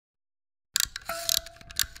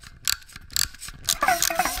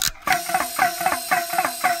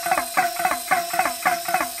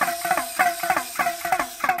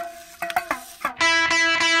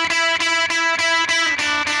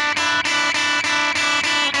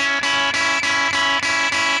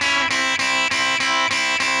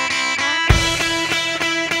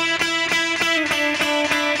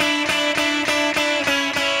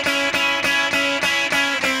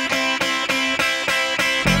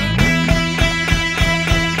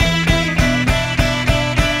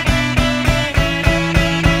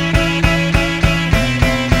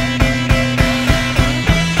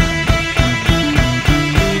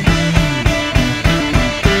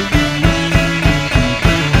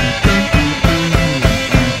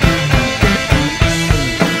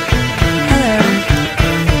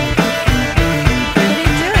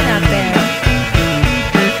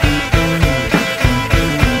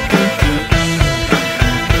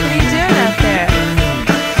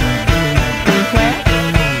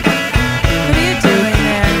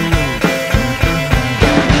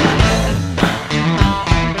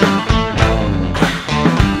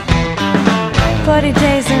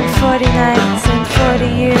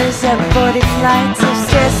lights, those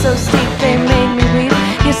stairs so steep they made me weep.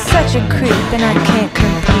 You're such a creep and I can't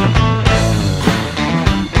compete.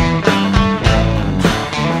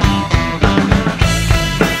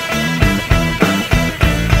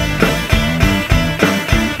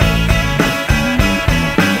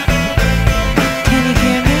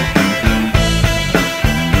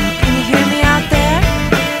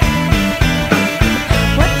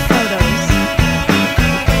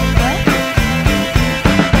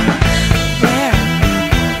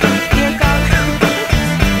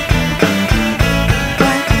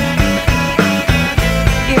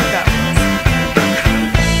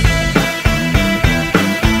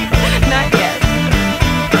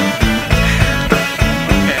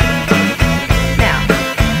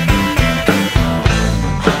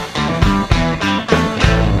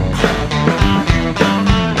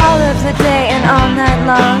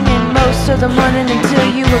 And most of the morning until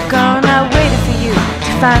you were gone, I waited for you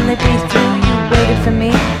to finally be through. You waited for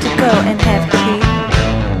me to go and have